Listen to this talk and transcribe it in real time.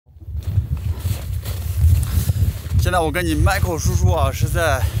现在我跟你 Michael 叔叔啊，是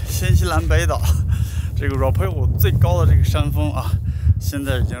在新西兰北岛这个 Ruapehu 最高的这个山峰啊，现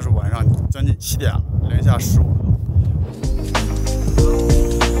在已经是晚上将近7点了，零下15度。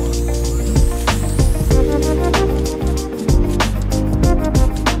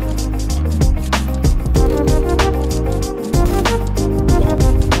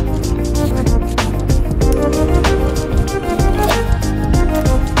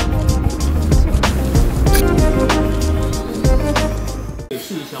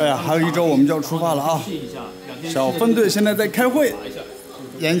 哎呀，还有1周我们就要出发了啊！小分队现在在开会，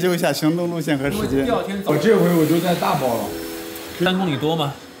研究一下行动路线和时间。我这回我就带大包了，3公里多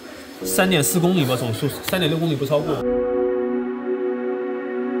吗？3.4公里吧，总数3.6公里不超过。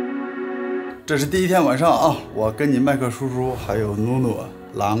这是第1天晚上啊，我跟你麦克叔叔，还有努努、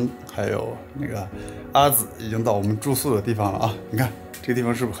狼，还有那个阿紫，已经到我们住宿的地方了啊！你看这个地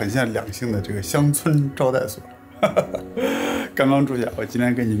方是不是很像2星的这个乡村招待所？刚刚住下，我今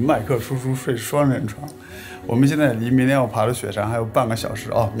天跟你麦克叔叔睡双人床。我们现在离明天要爬的雪山还有半个小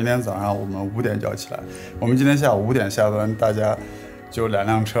时啊！明天早上我们5点就要起来。我们今天下午5点下班，大家就2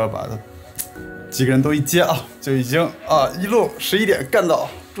辆车把几个人都一接啊，就已经一路11点干到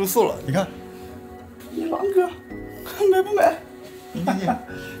住宿了。你看，狼哥，美不美？明天见，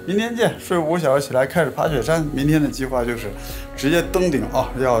明天见。睡5个小时起来开始爬雪山。明天的计划就是直接登顶啊，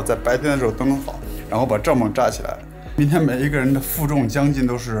要在白天的时候登好，然后把帐篷扎起来。 明天每一个人的负重将近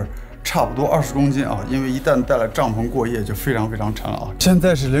都是差不多20公斤啊，因为一旦带了帐篷过夜就非常沉了啊。现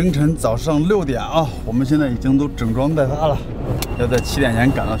在是凌晨早上6点啊，我们现在已经都整装待发了，要在7点前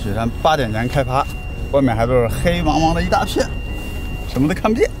赶到雪山，8点前开爬。外面还都是黑茫茫的一大片，什么都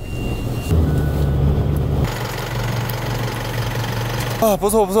看不见。啊，不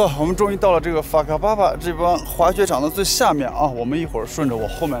错不错，我们终于到了这个法卡巴巴这帮滑雪场的最下面啊！我们一会儿顺着我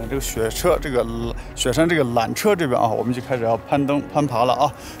后面的这个雪车，这个雪山这个缆车这边啊，我们就开始要攀登攀爬了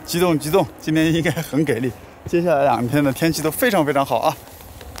啊！激动激动，今天应该很给力。接下来2天的天气都非常好啊！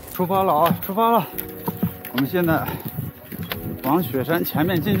出发了啊，出发了！我们现在往雪山前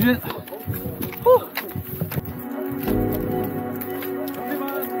面进军。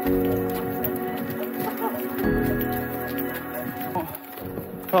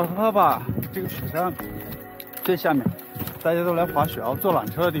法卡巴巴这个雪山最下面，大家都来滑雪啊，坐缆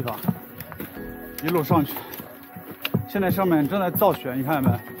车的地方，一路上去。现在上面正在造雪，你看见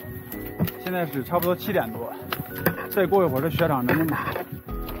没？现在是差不多7点多，再过一会儿这雪场能满。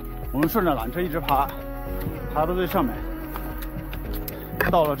我们顺着缆车一直爬，爬到最上面，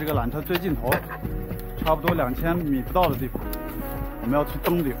到了这个缆车最尽头，差不多2000米不到的地方，我们要去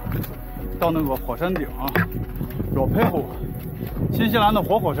登顶，到那个火山顶啊，Ruapehu。 新西兰的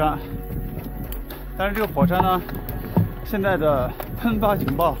活火山，但是这个火山呢，现在的喷发警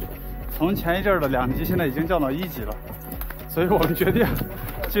报从前一阵的2级，现在已经降到1级了，所以我们决定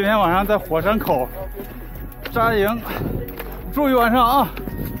今天晚上在火山口扎营，住一晚上啊，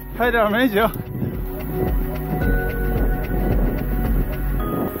拍点美景。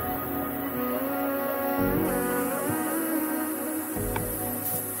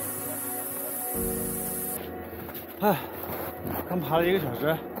哎。 刚爬了1个小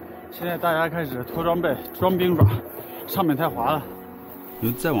时，现在大家开始脱装备、装冰爪，上面太滑了。因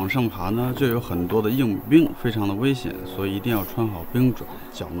为再往上爬呢，就有很多的硬冰，非常的危险，所以一定要穿好冰爪，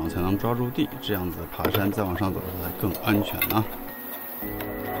脚呢才能抓住地，这样子爬山再往上走才更安全啊。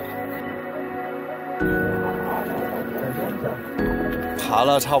爬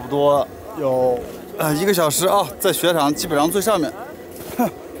了差不多有1个小时啊，在雪场基本上最上面。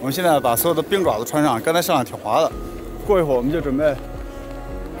我们现在把所有的冰爪都穿上，刚才上来挺滑的。 过一会儿我们就准备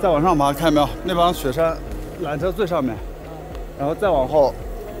再往上爬，看见没有？那帮雪山缆车最上面，然后再往后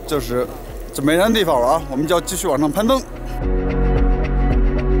就是就没人的地方了啊！我们就要继续往上攀登。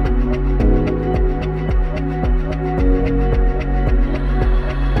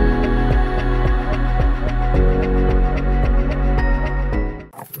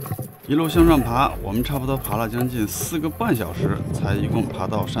一路向上爬，我们差不多爬了将近4个半小时，才一共爬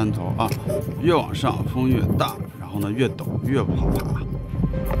到山头啊！越往上风越大。 然后呢，越陡越不好爬。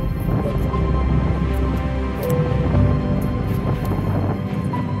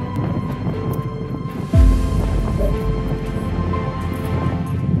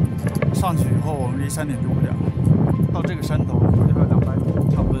上去以后，我们离山顶就不远了。到这个山头，这边200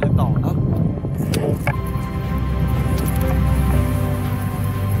米，差不多就到了。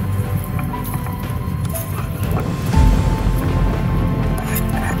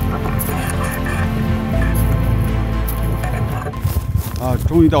啊，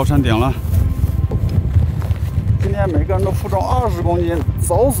终于到山顶了！今天每个人都负重20公斤，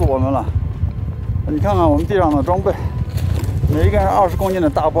走死我们了。你看看我们地上的装备，每一个人20公斤的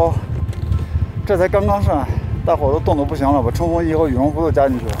大包，这才刚刚上，大伙都冻得不行了，把冲锋衣和羽绒服都加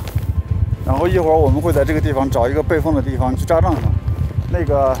进去了。然后一会儿我们会在这个地方找一个背风的地方去扎帐篷。那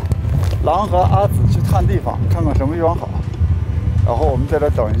个狼和阿紫去探地方，看看什么地方好。然后我们在这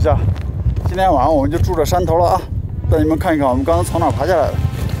等一下。今天晚上我们就住这山头了啊！带你们看一看我们刚刚从哪爬下来的。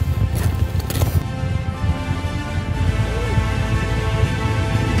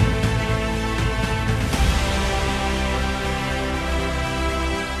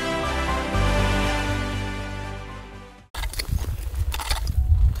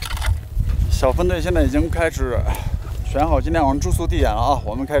小分队现在已经开始选好今天晚上住宿地点了啊！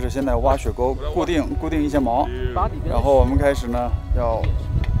我们开始现在挖雪沟，固定一些锚，然后我们开始呢要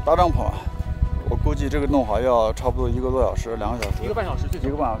搭帐篷了。我估计这个弄好要差不多1个多小时、2个小时、1个半小时，1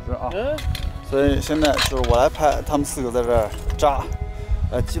个半小时啊！所以现在就是我来拍，他们4个在这儿扎，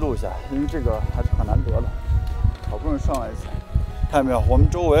来记录一下，因为这个还是很难得的，好不容易上来一次。看见没有？我们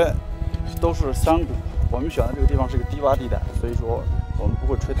周围都是山谷，我们选的这个地方是个低洼地带，所以说我们不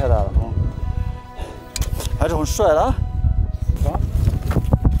会吹太大的风。还是很帅的啊！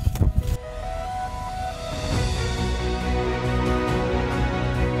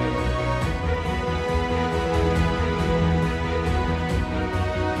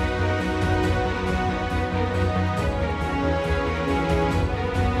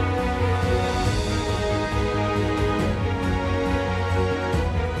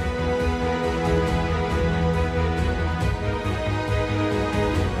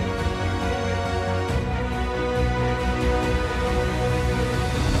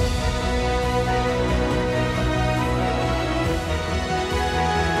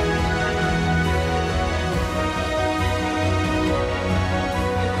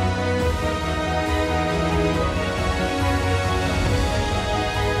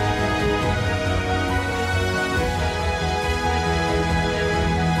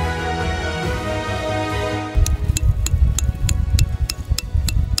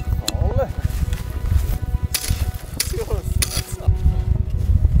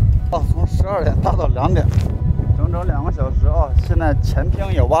从12点搭到2点，整2个小时啊！现在前厅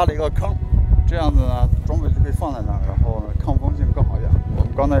也挖了一个坑，这样子呢，装备就可以放在那儿，然后呢，抗风性更好一点。我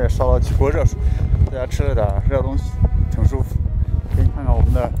们刚才也烧了几锅热水，大家吃了点热东西，挺舒服。给你看看我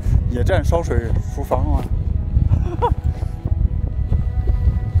们的野战烧水厨房啊，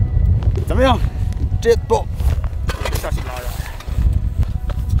怎么样？这不下去拉呀，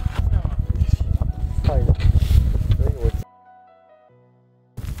差一点。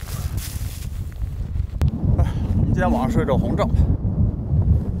今天晚上睡这红帐，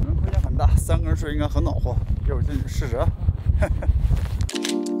你们空间很大，3个人睡应该很暖和。一会儿进去试试啊。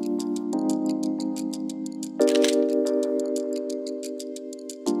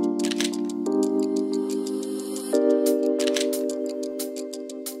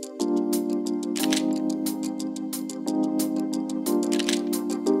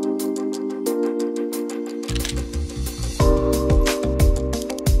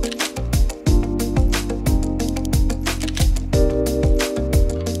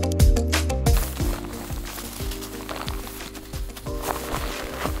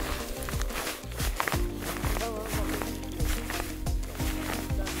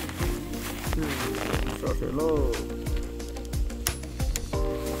下水喽！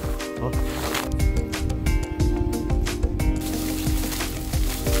好。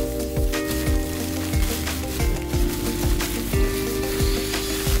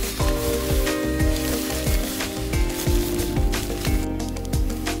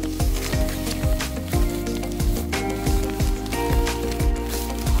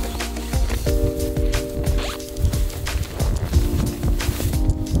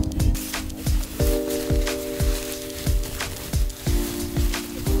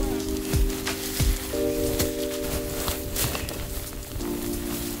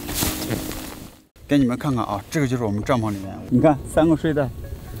给你们看看啊，这个就是我们帐篷里面，你看3个睡袋，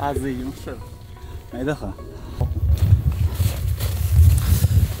阿紫已经睡了，美得很。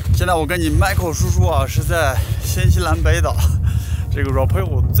现在我跟你 Michael 叔叔啊，是在新西兰北岛这个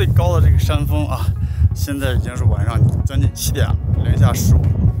Ruapehu 最高的这个山峰啊，现在已经是晚上将近7点了，零下15度。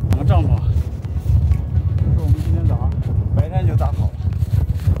两个帐篷，这是我们今天早上白天就搭好了，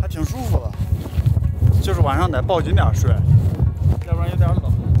还挺舒服的，就是晚上得抱紧点睡，要不然有点冷。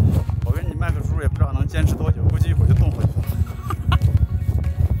我跟你麦克叔叔也不知道能坚持多久，估计一会儿就冻回去了。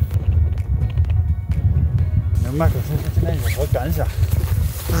那麦克叔叔今天有何感想？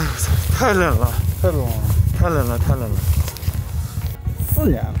哎呦我操，太冷了，太冷了，太冷了，太冷了。4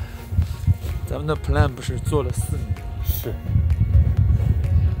年了，咱们的 plan 不是做了4年？是。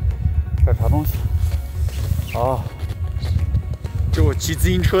该查东西。啊，这我骑自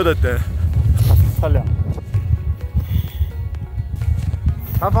行车的灯，太亮了。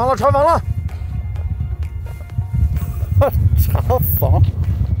查房了，查房了！查房。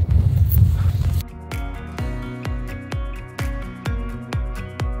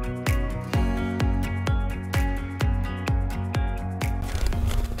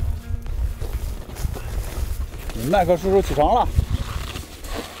麦克叔叔起床了。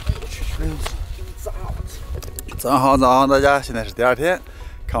早上好，早上大家，现在是第二天，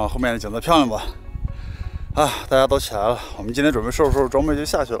看我后面的景色漂亮吧？啊，大家都起来了，我们今天准备收拾收拾装备就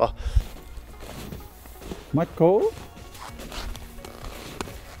下去了。Michael，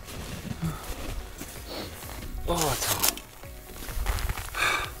 我操，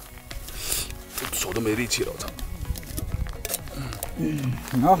手都没力气了，我操！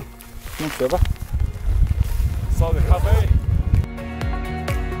好，用水吧。烧点咖啡。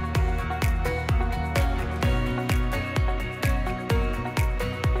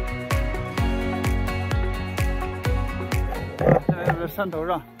现在在山头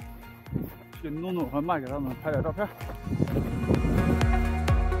上，去努努和麦给他们拍点照片。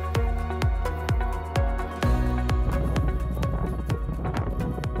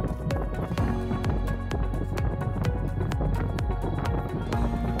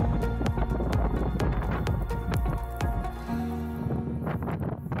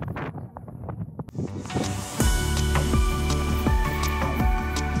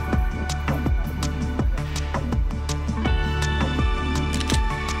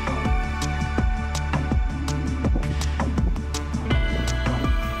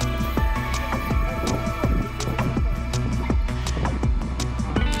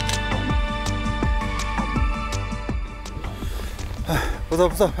不错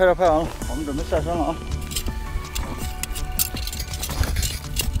不错，拍照拍完了，我们准备下山了啊！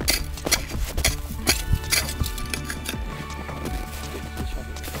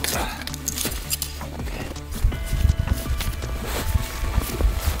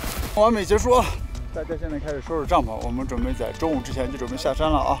完美结束啊！大家现在开始收拾帐篷，我们准备在中午之前就准备下山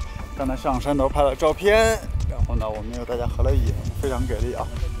了啊！刚才上山头拍了照片，然后呢，我们又大家合了影，非常给力啊！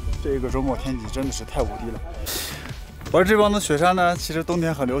这个周末天气真的是太无敌了。玩这帮的雪山呢，其实冬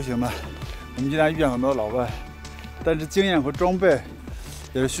天很流行的。我们今天遇见很多老外，但是经验和装备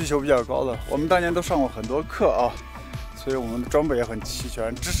也是需求比较高的。我们当年都上过很多课啊，所以我们的装备也很齐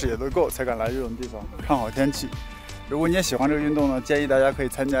全，知识也都够，才敢来这种地方。看好天气。如果你也喜欢这个运动呢，建议大家可以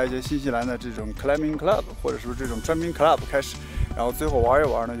参加一些新西兰的这种 climbing club， 或者是这种 jumping club 开始，然后最后玩一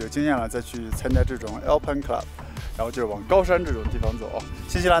玩呢，有经验了再去参加这种 alpine club， 然后就是往高山这种地方走。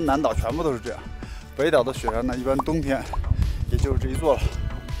新西兰南岛全部都是这样。北岛的雪山呢，一般冬天也就是这一座了。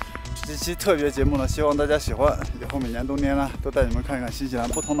这期特别节目呢，希望大家喜欢。以后每年冬天呢，都带你们看看新西兰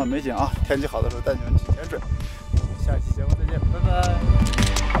不同的美景啊。天气好的时候带你们去潜水。我们下期节目再见，拜拜。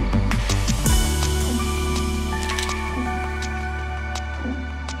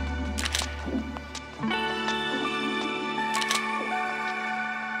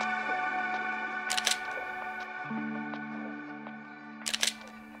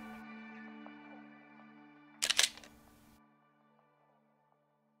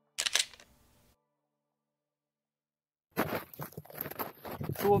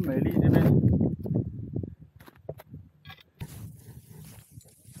多美丽这边。